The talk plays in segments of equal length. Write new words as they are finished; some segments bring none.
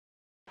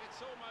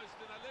It's almost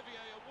an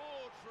Olivier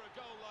award for a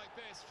goal like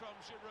this from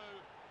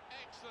Giroud.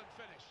 Excellent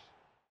finish.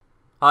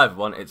 Hi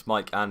everyone, it's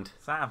Mike and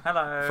Sam,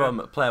 hello.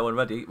 From Player One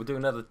Ready. We're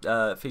doing another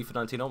FIFA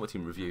 19 Ultimate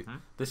Team review.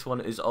 This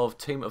one is of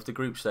Team of the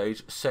Group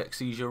Stage,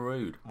 Sexy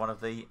Giroud. One of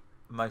the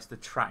most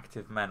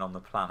attractive men on the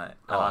planet,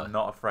 and I'm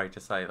not afraid to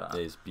say that.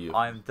 It is beautiful.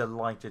 I'm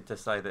delighted to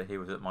say that he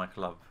was at my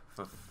club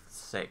for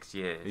 6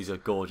 years. He's a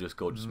gorgeous,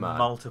 gorgeous man.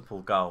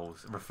 Multiple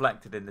goals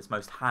reflected in this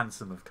most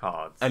handsome of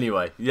cards.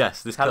 Anyway,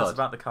 yes, this Tell card. us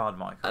about the card,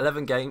 Michael.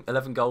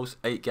 11 goals,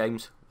 8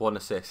 games, 1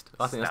 assist.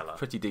 I think Stellar. that's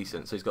pretty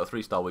decent. So he's got a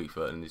 3-star weak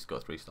foot and he's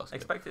got a 3-star skill.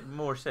 Expected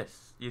more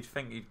assists. You'd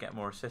think you'd get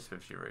more assists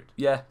with Giroud.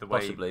 Yeah, the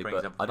way possibly, he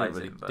brings but up I plays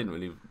didn't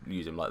really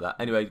use him like that.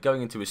 Anyway,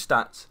 going into his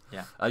stats,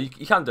 yeah, you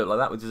can do it like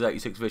that with his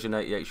 86 vision,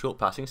 88 short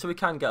passing, so he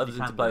can get others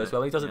into play as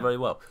well. He does it very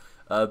well.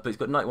 But he's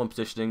got 91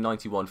 positioning,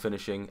 91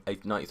 finishing,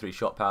 93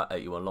 shot power,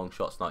 81 long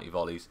shots, 90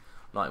 volleys,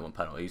 91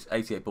 penalties,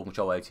 88 ball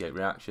control, 88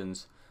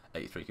 reactions,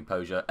 83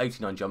 composure,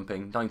 89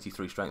 jumping,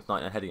 93 strength,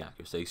 99 heading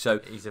accuracy. So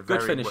he's a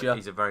good finisher.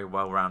 He's a very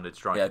well-rounded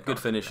striker. Yeah, good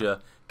finisher,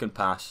 can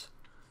pass,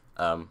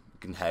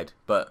 can head,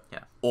 but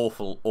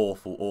awful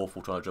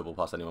trying to dribble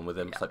past anyone with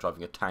him. It's like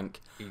driving a tank.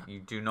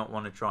 You do not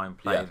want to try and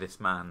play this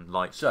man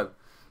like... So,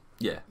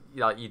 yeah.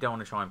 Like, you don't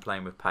want to try and play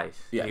him with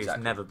pace. Yeah, He's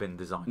exactly. never been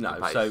designed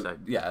for pace. So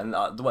yeah, and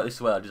this is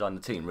the way I designed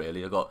the team,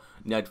 really. I've got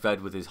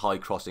Nedved with his high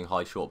crossing,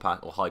 high short pass,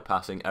 or high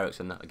passing.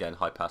 Ericsson, again,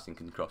 high passing,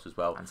 can cross as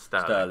well. And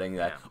Sterling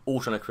there. All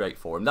trying to create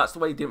for him. That's the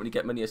way he didn't really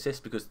get many assists,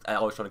 because I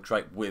was trying to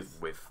create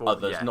with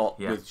others, not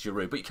with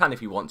Giroud. But you can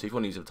if you want to. If you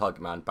want to use a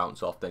target man,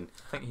 bounce off, then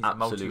I think he's a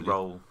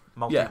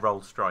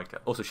multi-role striker.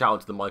 Also, shout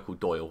out to the Michael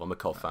Doyle. I'm a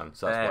COF fan,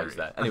 so that's why he's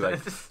there. Anyway,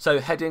 so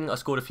heading, I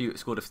scored a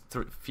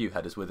few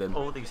headers with him.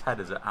 All these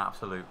headers are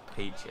absolute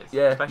peaches.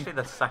 Yeah. Especially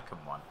the second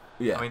one.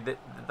 Yeah. I mean,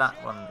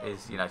 that one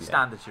is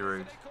standard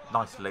Giroud.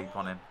 Nice leap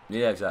on him.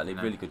 Yeah, exactly.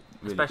 Really good.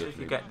 Especially if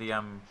you get the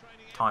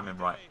timing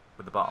right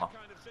with the bar.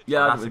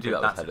 Yeah, I didn't really do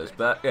that with headers,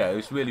 but yeah, it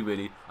was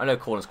really. I know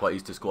corner's quite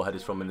easy to score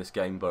headers from in this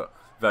game, but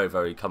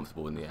very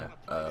comfortable in the air.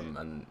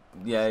 And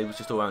yeah, he was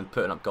just all around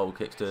putting up goal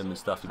kicks to him and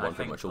stuff. He won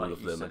pretty much all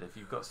of them. Said, if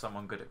you've got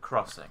someone good at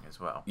crossing as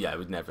well, yeah,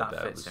 we'd never.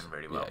 That fits him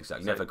really well. Yeah,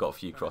 exactly. Never got a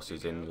few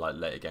crosses in like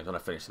later games when I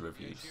finished the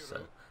reviews,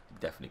 so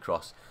definitely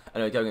cross.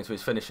 Anyway, going into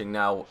his finishing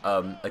now,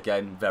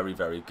 again,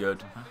 very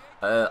good.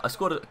 I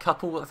scored a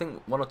couple, I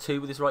think 1 or 2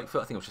 with his right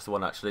foot. I think it was just the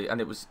one actually,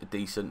 and it was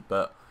decent,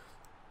 but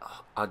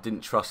I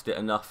didn't trust it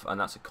enough,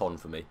 and that's a con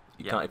for me.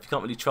 If you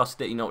can't really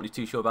trust it, you're not really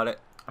too sure about it.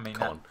 I mean,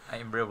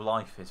 in real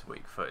life, his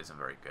weak foot isn't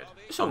very good.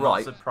 It's I'm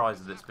alright. not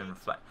surprised that it's been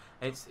reflected.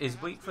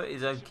 His weak foot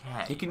is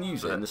okay. He can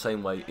use it in the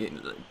same way,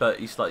 but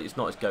it's not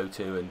his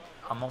go-to. And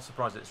I'm not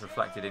surprised it's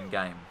reflected in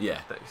game.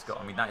 Yeah, that he's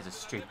got. I mean, that is a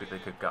stupidly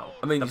good goal.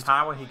 I mean, the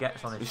power he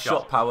gets on his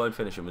shot power and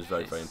finishing was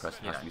very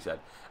impressive, has to be said.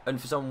 And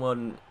for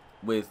someone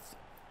with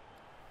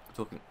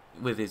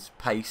his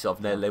pace, I've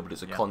never labelled it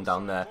as a con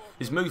down there.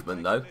 His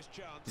movement though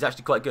is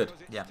actually quite good.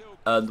 Yeah.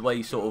 The way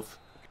he sort of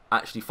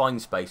actually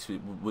finds space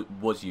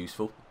was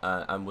useful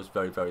and was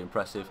very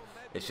impressive.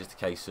 It's just a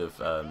case of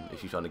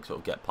if you're trying to sort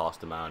of get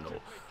past a man,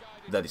 or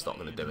then it's not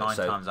going to do it. 9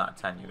 times out of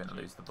 10, you're going to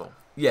lose the ball.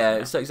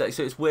 Yeah, so exactly.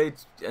 So it's weird,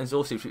 and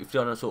also if you're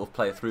trying to sort of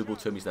play a through ball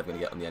to him, he's never going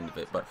to get on the end of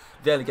it. But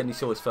then again, you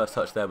saw his first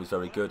touch there was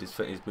very good. His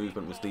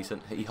movement was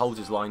decent. He holds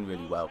his line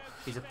really well.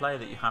 He's a player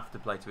that you have to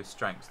play to his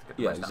strengths to get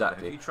the most exactly. out of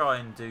him. If you try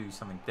and do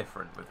something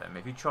different with him,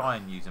 if you try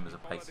and use him as a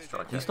pace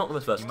striker, he's not the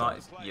most versatile.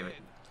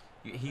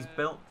 He's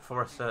built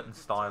for a certain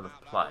style of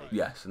play.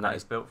 Yes, and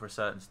he's built for a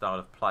certain style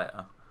of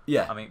player.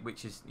 Yeah. I mean,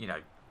 which is,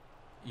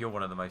 you're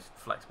one of the most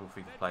flexible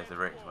FIFA players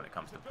there is when it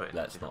comes to putting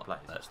different plays.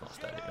 Let's not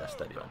steady. Let's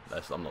steady on.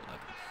 I'm not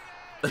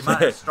the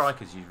amount of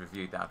strikers you've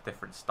reviewed that have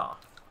different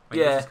stuff. I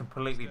mean, this is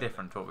completely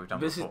different to what we've done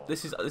before.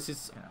 This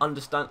is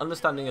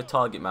understanding a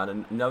target man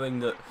and knowing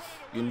that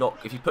you're not.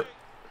 If you put,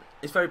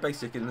 it's very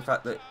basic in the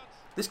fact that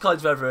this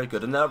card's very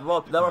good, and there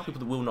are people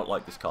that will not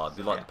like this card.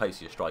 They like the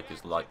pacier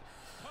strikers,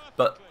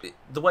 but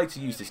the way to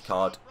use this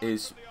card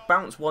is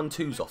bounce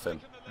 1-2s off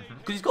him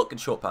because he's got good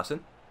short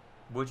passing.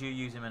 Would you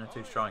use him in a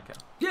 2-striker?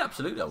 Yeah,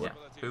 absolutely I would.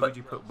 Yeah. Who would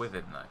you put with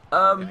him though?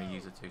 If you're going to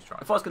use a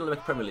 2-striker. If I was going to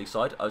make a Premier League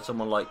side,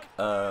 someone like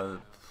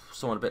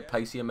someone a bit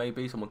pacier,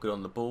 maybe someone good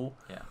on the ball.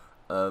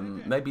 Yeah.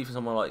 Maybe for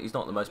someone like, he's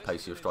not the most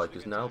pacier of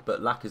strikers now,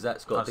 but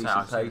Lacazette's got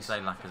decent pace. I'd say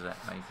Lacazette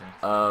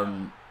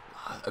maybe.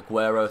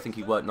 Aguero, I think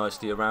he worked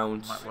nicely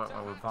around. Might work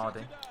well with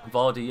Vardy.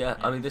 Vardy, yeah.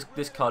 I mean,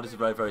 this card is a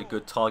very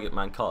good target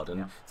man card,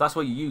 and if that's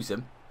where you use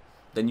him,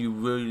 then you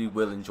really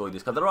will enjoy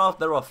this card.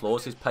 There are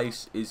flaws. His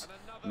pace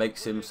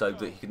makes him so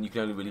that you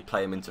can only really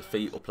play him into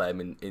feet or play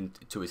him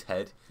into his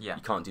head. Yeah.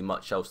 You can't do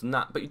much else than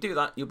that. But you do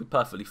that, you'll be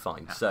perfectly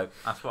fine. Yeah. So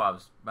that's what I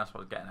was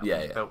getting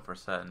at. He's built for a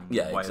certain way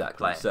of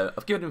playing. So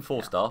I've given him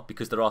 4-star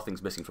because there are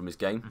things missing from his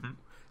game.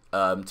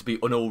 To be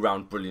an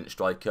all-round brilliant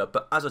striker,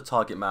 but as a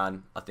target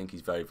man, I think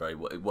he's very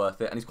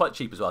worth it, and he's quite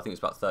cheap as well. I think it's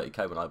about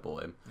 30k when I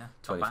bought him,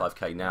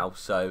 25k now.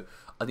 So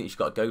I think you've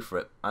got to go for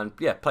it, and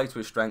yeah, play to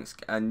his strengths.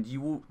 And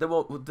there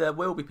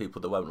will be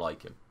people that won't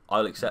like him.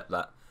 I'll accept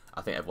that. I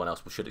think everyone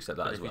else should accept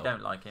that as well. If you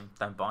don't like him,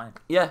 don't buy him.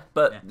 Yeah,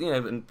 but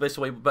and this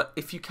way. But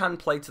if you can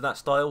play to that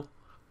style,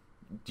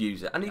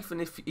 use it. And even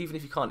if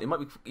you can't, it might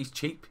be he's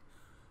cheap,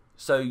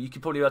 so you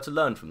could probably be able to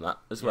learn from that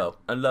as well,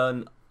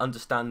 and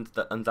understand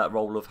that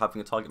role of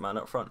having a target man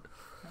up front.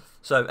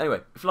 So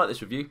anyway, if you like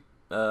this review,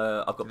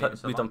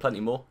 we've done plenty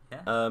more.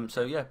 Yeah.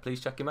 So yeah, please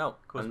check him out.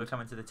 Of course, we're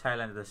coming to the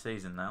tail end of the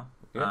season now.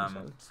 Yeah,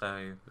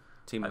 so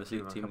team of the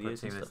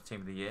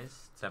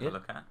years to have a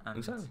look at. And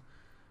exactly.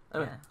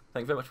 Anyway,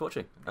 thank you very much for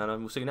watching, and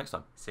we'll see you next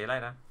time. See you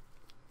later.